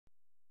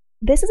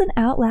This is an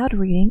out loud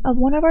reading of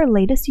one of our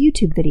latest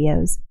YouTube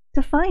videos.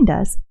 To find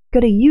us, go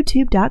to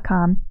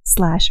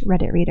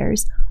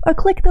youtube.com/redditreaders or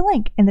click the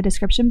link in the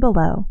description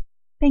below.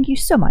 Thank you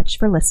so much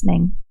for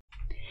listening.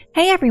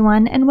 Hey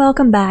everyone, and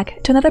welcome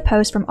back to another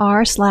post from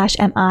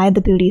r/mi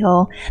the booty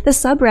hole, the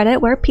subreddit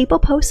where people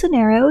post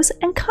scenarios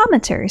and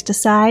commenters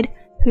decide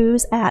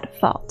who's at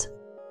fault.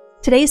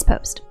 Today's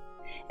post: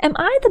 am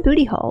I the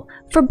booty hole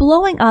for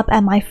blowing up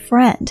at my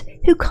friend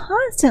who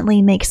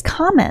constantly makes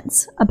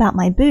comments about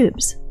my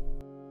boobs?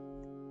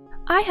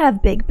 I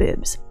have big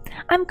boobs.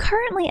 I'm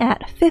currently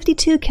at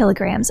 52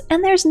 kilograms,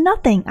 and there's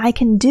nothing I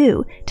can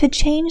do to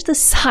change the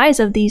size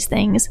of these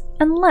things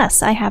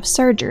unless I have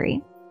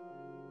surgery.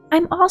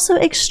 I'm also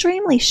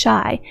extremely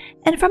shy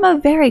and from a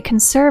very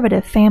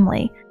conservative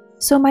family,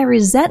 so my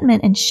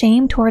resentment and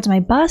shame towards my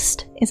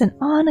bust is an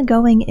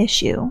ongoing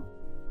issue.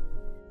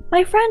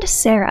 My friend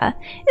Sarah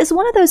is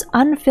one of those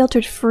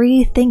unfiltered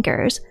free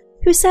thinkers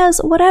who says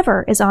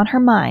whatever is on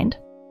her mind.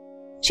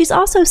 She's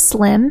also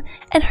slim,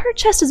 and her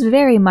chest is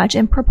very much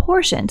in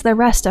proportion to the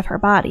rest of her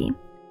body.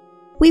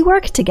 We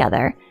work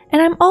together,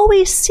 and I'm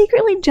always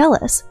secretly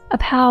jealous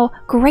of how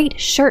great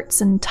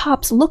shirts and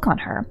tops look on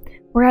her,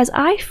 whereas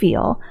I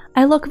feel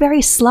I look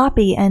very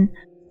sloppy and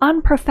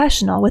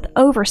unprofessional with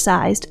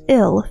oversized,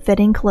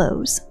 ill-fitting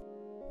clothes.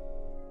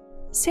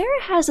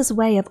 Sarah has this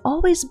way of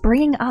always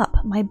bringing up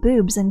my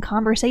boobs in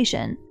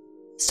conversation,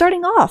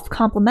 starting off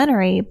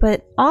complimentary,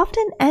 but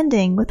often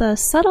ending with a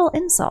subtle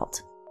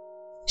insult.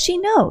 She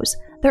knows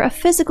they're a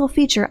physical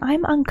feature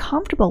I'm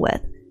uncomfortable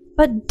with,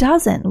 but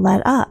doesn't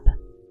let up.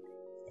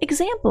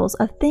 Examples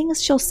of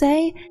things she'll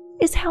say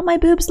is how my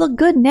boobs look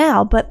good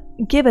now, but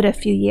give it a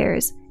few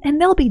years, and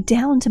they'll be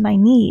down to my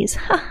knees,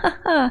 ha ha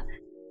ha.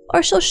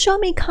 Or she'll show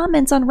me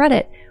comments on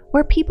Reddit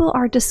where people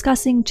are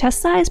discussing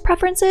chest size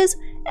preferences,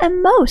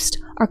 and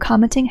most are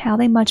commenting how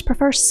they much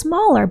prefer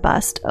smaller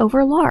bust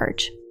over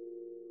large.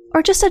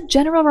 Or just a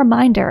general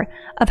reminder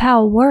of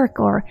how work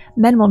or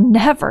men will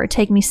never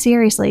take me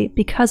seriously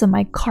because of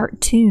my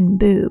cartoon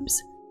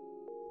boobs.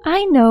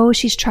 I know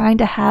she's trying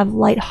to have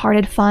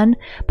lighthearted fun,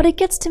 but it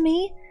gets to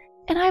me,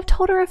 and I've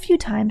told her a few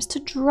times to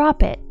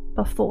drop it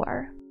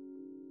before.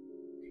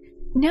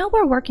 Now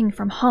we're working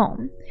from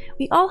home.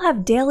 We all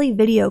have daily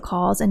video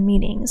calls and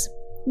meetings.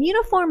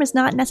 Uniform is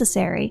not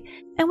necessary,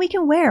 and we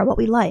can wear what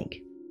we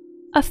like.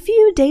 A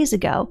few days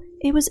ago,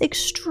 it was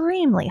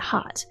extremely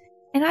hot,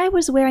 and I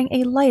was wearing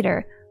a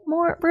lighter,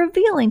 more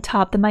revealing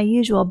top than my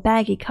usual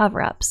baggy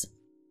cover-ups.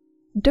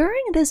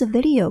 During this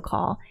video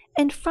call,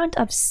 in front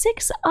of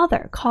 6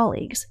 other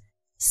colleagues,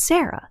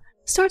 Sarah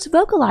starts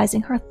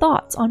vocalizing her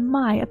thoughts on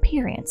my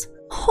appearance.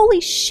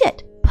 Holy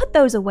shit, put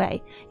those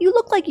away. You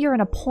look like you're in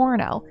a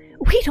porno.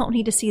 We don't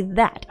need to see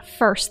that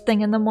first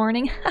thing in the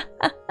morning.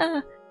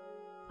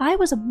 I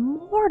was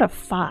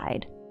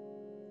mortified.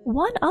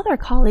 One other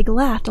colleague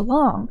laughed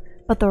along,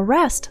 but the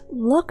rest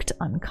looked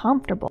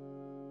uncomfortable.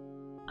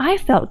 I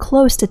felt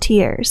close to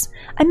tears.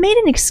 I made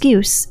an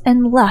excuse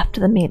and left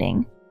the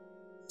meeting.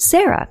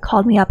 Sarah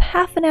called me up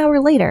half an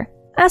hour later,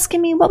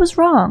 asking me what was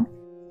wrong,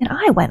 and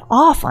I went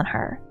off on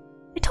her.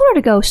 I told her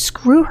to go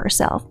screw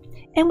herself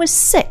and was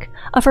sick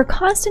of her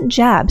constant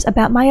jabs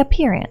about my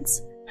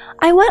appearance.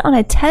 I went on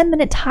a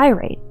 10-minute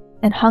tirade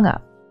and hung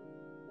up.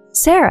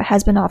 Sarah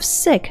has been off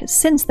sick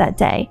since that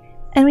day,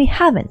 and we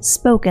haven't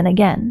spoken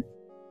again.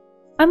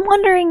 I'm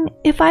wondering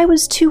if I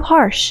was too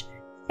harsh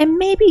and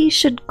maybe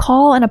should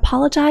call and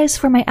apologize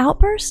for my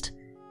outburst?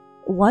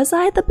 Was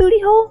I the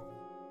booty hole?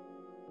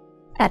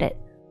 Edit.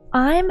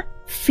 I'm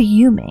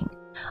fuming.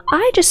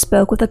 I just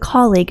spoke with a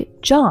colleague,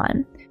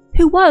 John,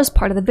 who was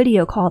part of the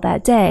video call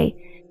that day,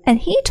 and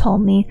he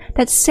told me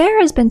that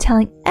Sarah's been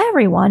telling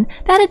everyone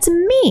that it's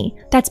me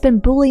that's been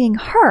bullying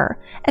her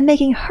and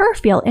making her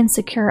insecure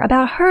insecure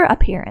about her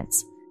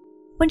appearance.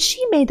 When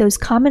she made those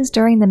comments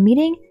during the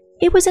meeting,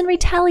 it was in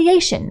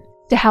retaliation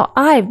to how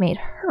I've made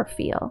her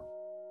feel.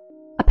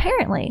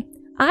 Apparently,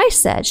 I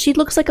said she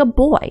looks like a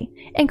boy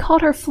and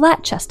called her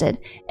flat-chested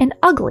and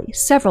ugly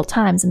several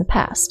times in the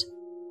past.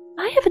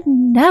 I have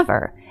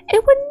never,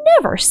 and would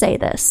never say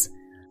this.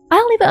 I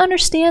don't even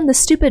understand the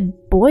stupid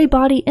boy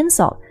body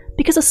insult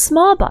because a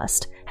small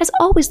bust has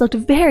always looked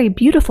very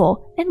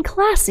beautiful and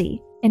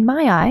classy in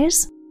my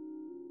eyes.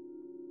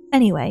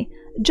 Anyway,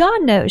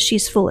 John knows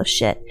she's full of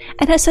shit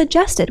and has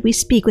suggested we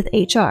speak with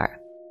HR.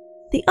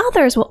 The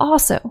others will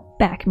also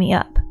back me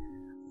up.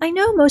 I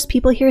know most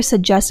people here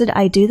suggested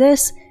I do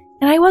this,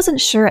 and I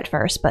wasn't sure at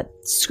first, but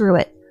screw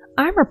it.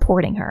 I'm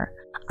reporting her.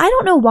 I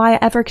don't know why I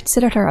ever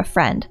considered her a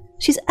friend.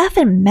 She's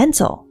effing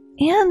mental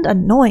and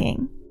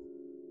annoying.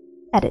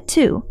 Edit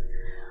 2.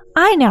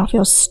 I now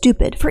feel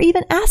stupid for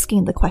even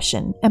asking the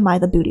question, am I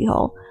the booty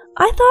hole?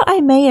 I thought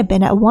I may have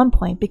been at one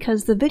point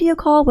because the video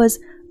call was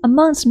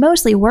amongst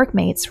mostly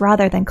workmates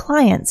rather than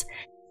clients,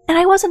 and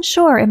I wasn't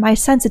sure if my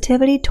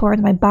sensitivity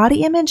towards my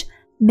body image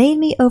made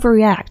me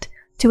overreact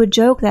to a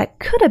joke that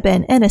could have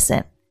been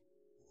innocent.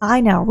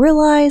 I now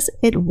realize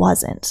it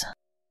wasn't.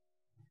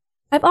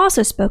 I've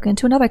also spoken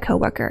to another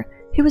coworker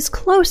who is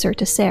closer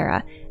to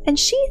Sarah, and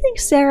she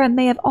thinks Sarah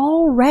may have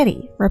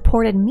already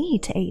reported me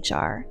to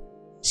HR.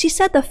 She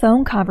said the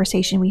phone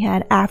conversation we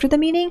had after the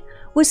meeting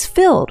was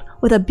filled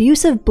with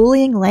abusive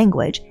bullying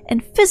language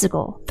and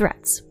physical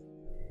threats.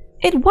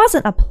 It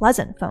wasn't a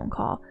pleasant phone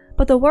call,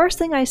 but the worst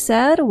thing I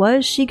said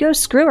was she go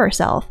screw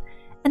herself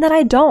and that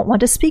I don't want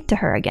to speak to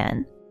her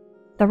again.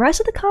 The rest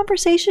of the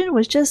conversation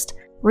was just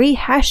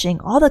rehashing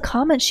all the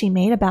comments she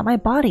made about my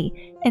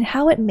body and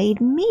how it made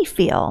me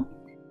feel.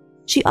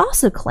 She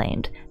also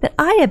claimed that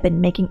I had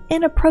been making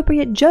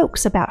inappropriate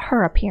jokes about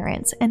her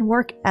appearance and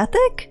work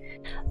ethic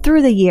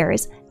through the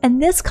years,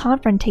 and this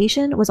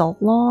confrontation was a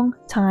long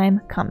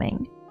time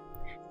coming.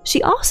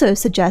 She also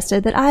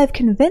suggested that I have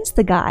convinced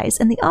the guys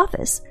in the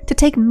office to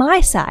take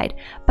my side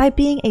by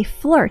being a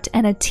flirt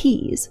and a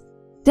tease.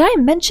 Did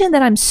I mention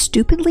that I'm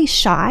stupidly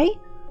shy?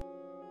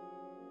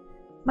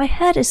 My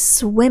head is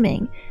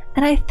swimming,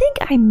 and I think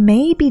I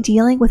may be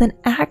dealing with an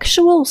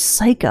actual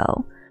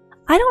psycho.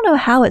 I don't know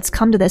how it's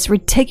come to this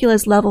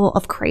ridiculous level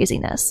of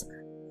craziness.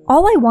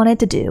 All I wanted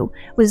to do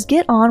was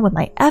get on with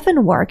my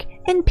effing work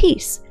in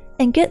peace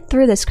and get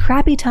through this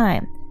crappy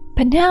time,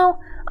 but now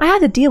I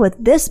have to deal with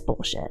this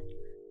bullshit.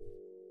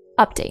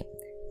 Update.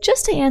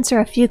 Just to answer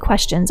a few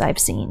questions I've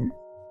seen.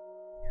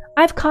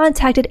 I've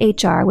contacted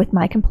HR with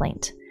my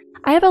complaint.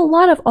 I have a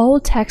lot of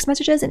old text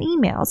messages and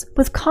emails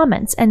with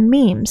comments and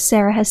memes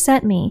Sarah has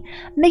sent me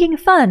making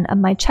fun of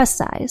my chest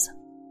size.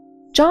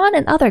 John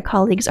and other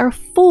colleagues are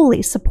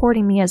fully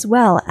supporting me as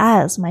well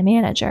as my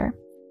manager.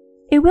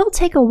 It will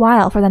take a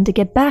while for them to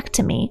get back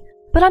to me,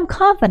 but I'm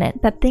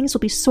confident that things will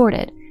be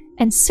sorted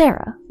and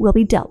Sarah will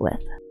be dealt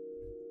with.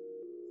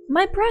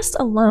 My breasts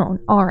alone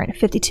aren't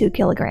 52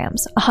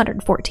 kilograms,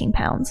 114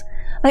 pounds.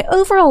 My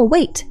overall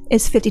weight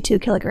is 52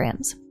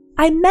 kilograms.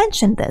 I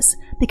mentioned this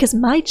because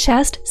my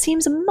chest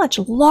seems much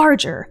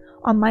larger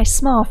on my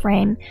small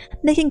frame,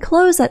 making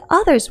clothes that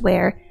others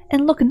wear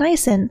and look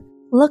nice and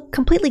look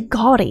completely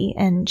gaudy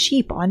and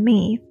cheap on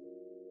me.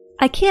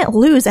 I can't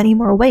lose any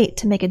more weight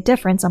to make a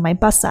difference on my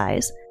bust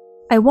size.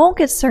 I won't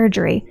get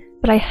surgery,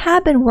 but I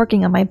have been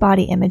working on my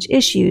body image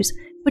issues,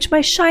 which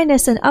my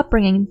shyness and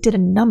upbringing did a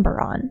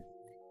number on.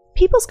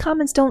 People's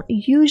comments don't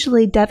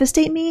usually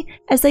devastate me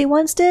as they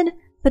once did,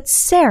 but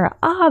Sarah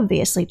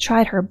obviously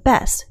tried her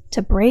best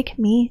to break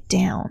me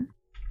down.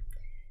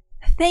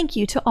 Thank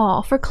you to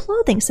all for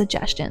clothing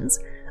suggestions.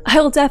 I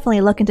will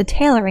definitely look into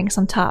tailoring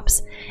some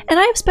tops, and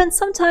I have spent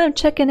some time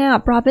checking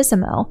out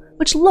Bravissimo,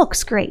 which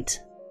looks great.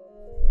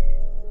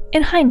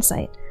 In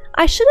hindsight,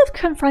 I should have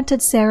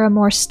confronted Sarah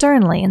more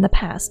sternly in the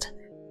past,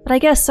 but I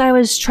guess I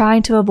was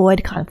trying to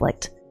avoid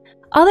conflict.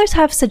 Others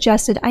have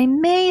suggested I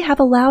may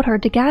have allowed her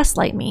to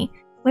gaslight me,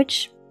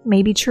 which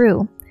may be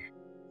true.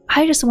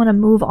 I just want to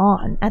move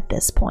on at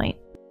this point.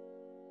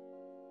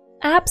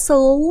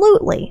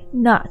 Absolutely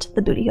not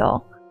the booty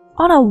hole.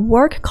 On a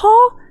work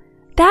call?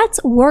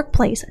 That's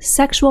workplace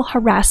sexual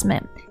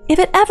harassment. If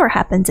it ever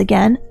happens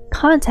again,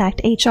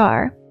 contact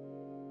HR.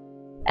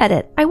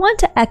 Edit. I want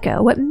to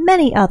echo what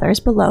many others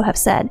below have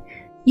said.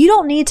 You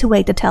don't need to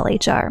wait to tell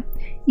HR.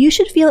 You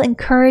should feel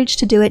encouraged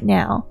to do it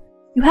now.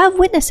 You have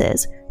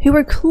witnesses who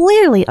are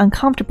clearly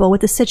uncomfortable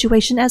with the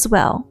situation as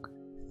well.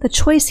 The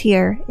choice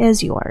here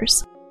is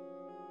yours.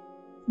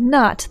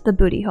 Not the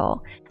booty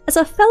hole. As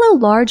a fellow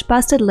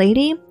large-busted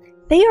lady,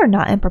 they are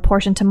not in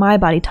proportion to my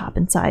body top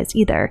and size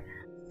either.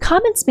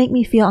 Comments make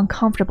me feel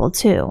uncomfortable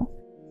too.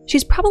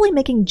 She's probably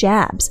making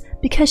jabs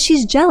because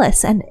she's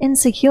jealous and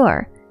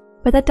insecure,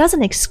 but that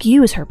doesn't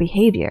excuse her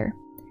behavior.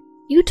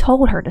 You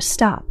told her to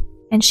stop,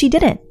 and she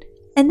didn't,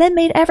 and then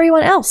made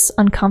everyone else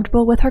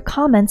uncomfortable with her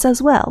comments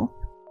as well.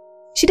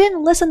 She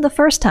didn't listen the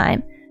first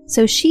time,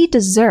 so she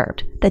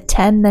deserved the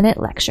 10-minute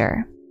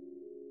lecture.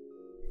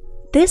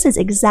 This is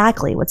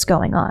exactly what's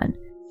going on.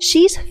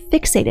 She's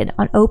fixated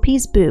on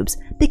OP's boobs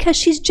because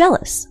she's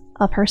jealous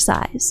of her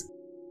size.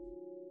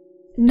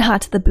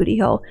 Not the booty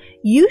hole.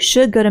 You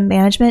should go to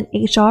management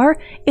HR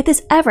if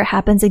this ever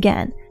happens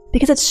again,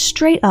 because it's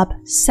straight up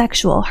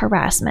sexual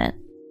harassment.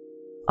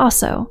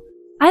 Also,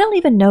 I don't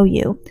even know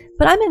you,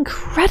 but I'm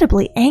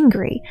incredibly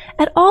angry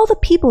at all the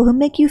people who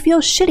make you feel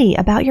shitty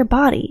about your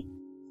body.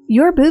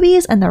 Your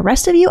boobies and the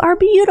rest of you are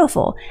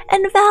beautiful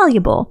and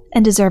valuable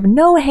and deserve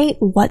no hate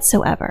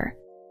whatsoever.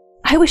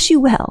 I wish you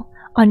well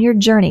on your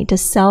journey to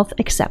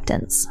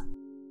self-acceptance.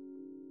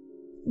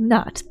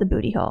 Not the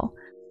booty hole.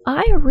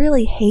 I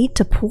really hate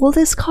to pull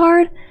this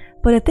card,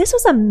 but if this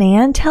was a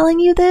man telling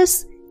you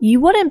this, you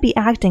wouldn't be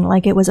acting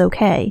like it was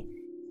okay.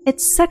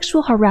 It's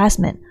sexual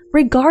harassment,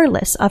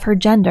 regardless of her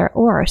gender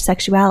or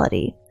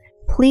sexuality.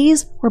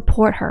 Please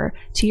report her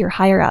to your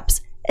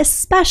higher-ups,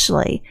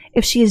 especially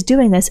if she is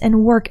doing this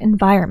in work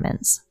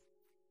environments.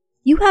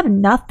 You have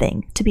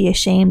nothing to be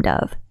ashamed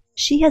of.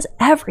 She has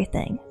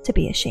everything to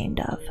be ashamed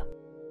of.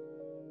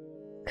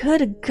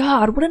 Good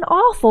God, what an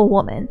awful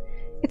woman.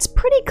 It's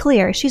pretty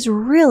clear she's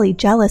really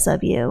jealous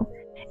of you.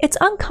 It's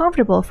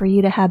uncomfortable for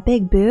you to have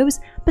big boobs,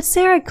 but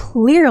Sarah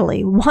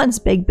clearly wants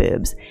big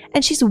boobs,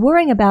 and she's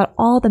worrying about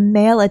all the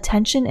male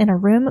attention in a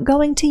room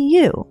going to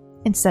you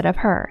instead of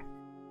her.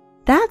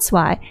 That's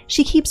why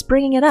she keeps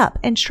bringing it up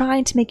and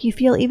trying to make you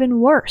feel even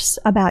worse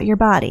about your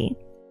body.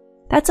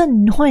 That's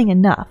annoying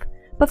enough,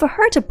 but for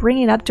her to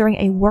bring it up during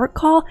a work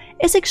call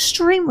is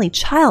extremely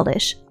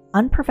childish,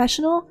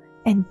 unprofessional,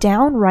 and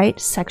downright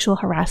sexual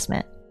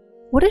harassment.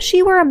 What if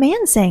she were a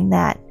man saying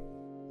that?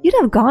 You'd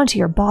have gone to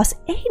your boss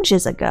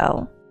ages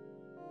ago.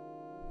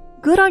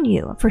 Good on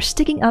you for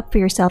sticking up for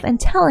yourself and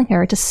telling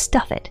her to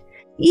stuff it.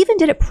 You even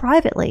did it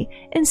privately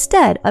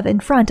instead of in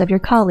front of your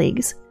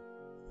colleagues.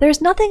 There's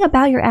nothing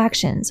about your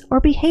actions or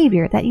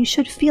behavior that you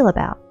should feel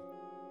about.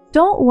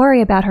 Don't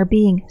worry about her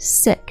being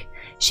sick.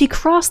 She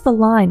crossed the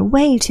line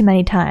way too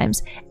many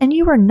times, and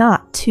you were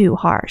not too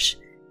harsh.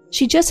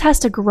 She just has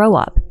to grow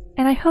up,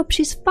 and I hope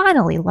she's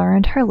finally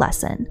learned her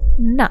lesson,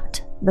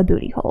 not the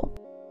booty hole.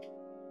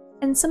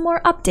 And some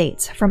more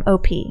updates from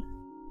OP.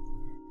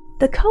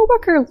 The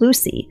coworker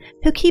Lucy,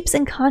 who keeps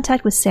in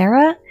contact with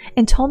Sarah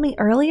and told me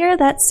earlier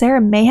that Sarah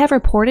may have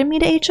reported me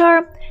to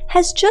HR,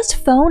 has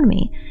just phoned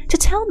me to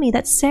tell me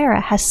that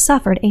Sarah has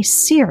suffered a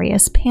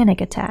serious panic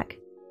attack.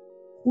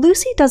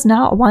 Lucy does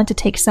not want to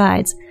take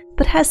sides,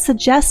 but has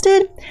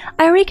suggested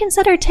I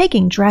reconsider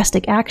taking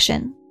drastic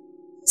action.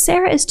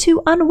 Sarah is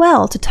too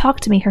unwell to talk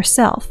to me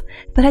herself,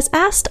 but has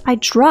asked I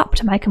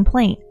dropped my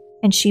complaint,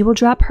 and she will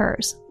drop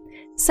hers,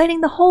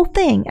 citing the whole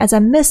thing as a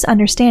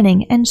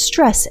misunderstanding and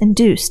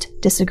stress-induced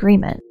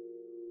disagreement.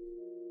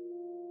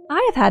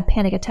 I have had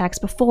panic attacks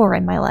before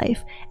in my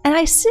life, and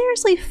I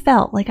seriously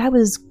felt like I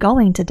was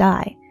going to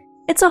die.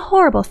 It's a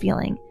horrible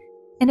feeling,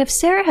 and if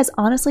Sarah has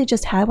honestly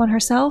just had one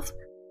herself,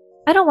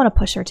 I don't want to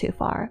push her too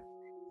far.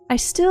 I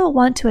still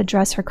want to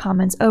address her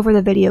comments over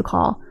the video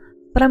call,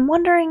 but I'm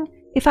wondering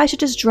if I should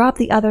just drop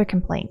the other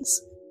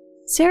complaints.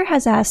 Sarah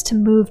has asked to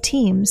move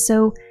teams,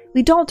 so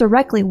we don't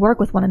directly work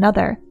with one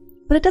another,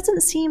 but it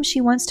doesn't seem she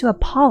wants to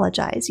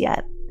apologize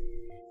yet.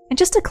 And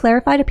just to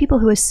clarify to people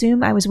who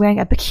assume I was wearing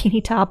a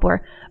bikini top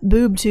or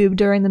boob tube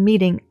during the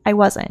meeting, I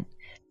wasn't.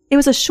 It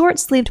was a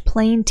short-sleeved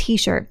plain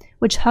t-shirt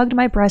which hugged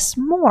my breasts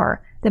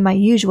more than my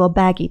usual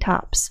baggy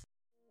tops.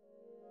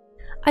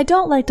 I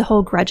don't like to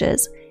hold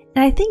grudges,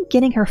 and I think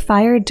getting her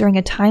fired during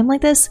a time like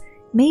this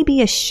may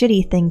be a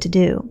shitty thing to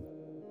do.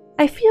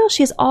 I feel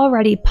she has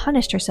already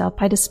punished herself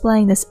by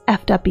displaying this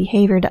effed up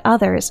behavior to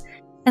others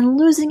and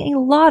losing a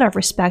lot of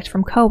respect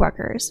from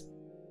coworkers.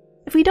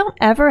 If we don't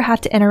ever have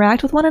to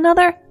interact with one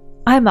another,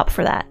 I'm up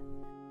for that.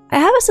 I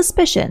have a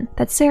suspicion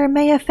that Sarah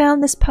may have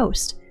found this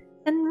post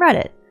and read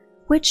it,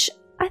 which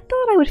I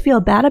thought I would feel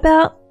bad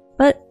about,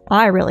 but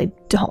I really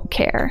don't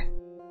care.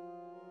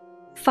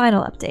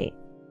 Final update.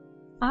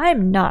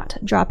 I'm not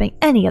dropping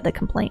any of the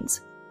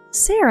complaints.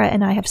 Sarah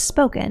and I have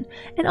spoken,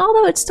 and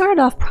although it started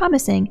off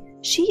promising,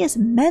 she is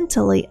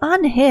mentally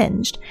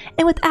unhinged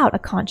and without a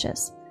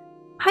conscience.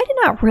 I did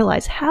not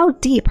realize how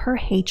deep her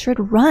hatred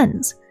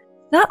runs.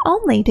 Not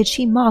only did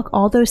she mock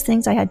all those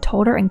things I had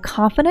told her in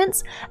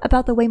confidence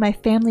about the way my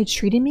family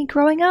treated me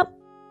growing up,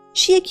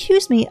 she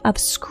accused me of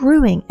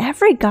screwing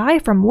every guy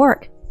from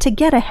work to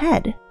get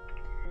ahead.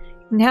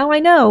 Now I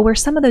know where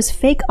some of those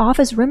fake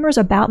office rumors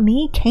about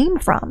me came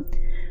from.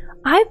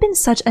 I've been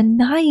such a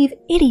naive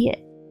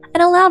idiot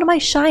and allowed my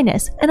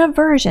shyness and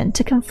aversion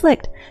to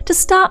conflict to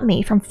stop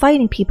me from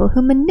fighting people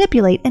who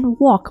manipulate and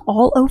walk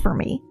all over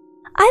me.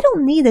 I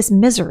don't need this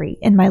misery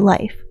in my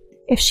life.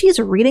 If she's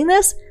reading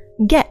this,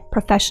 get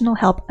professional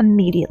help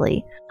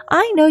immediately.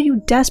 I know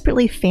you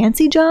desperately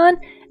fancy John,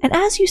 and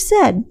as you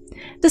said,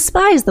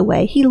 despise the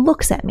way he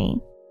looks at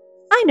me.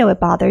 I know it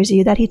bothers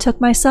you that he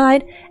took my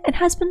side and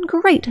has been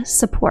great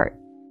support.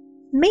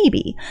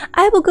 Maybe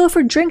I will go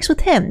for drinks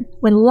with him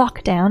when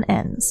lockdown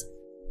ends.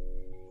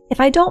 If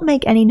I don't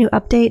make any new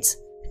updates,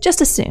 just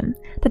assume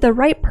that the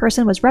right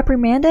person was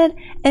reprimanded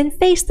and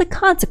faced the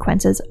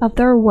consequences of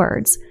their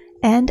words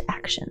and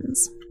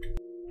actions.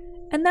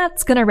 And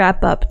that's gonna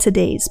wrap up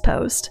today's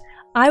post.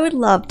 I would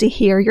love to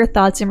hear your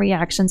thoughts and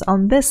reactions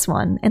on this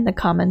one in the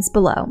comments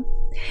below.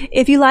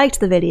 If you liked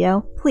the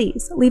video,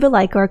 please leave a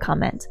like or a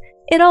comment.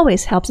 It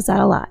always helps us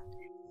out a lot.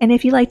 And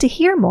if you'd like to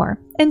hear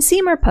more and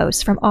see more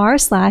posts from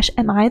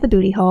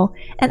r/amIthebootyhole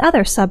and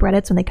other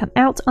subreddits when they come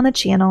out on the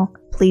channel,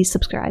 please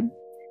subscribe.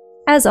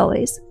 As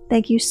always,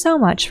 thank you so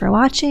much for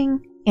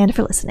watching and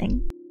for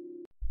listening.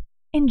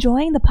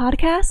 Enjoying the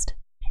podcast?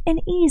 An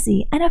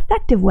easy and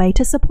effective way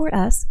to support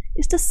us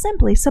is to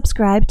simply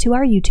subscribe to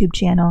our YouTube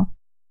channel.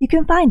 You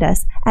can find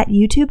us at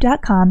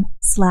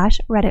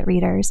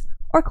youtube.com/redditreaders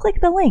or click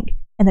the link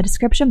in the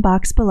description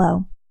box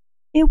below.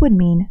 It would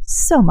mean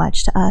so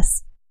much to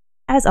us.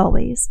 As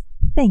always,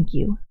 thank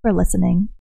you for listening.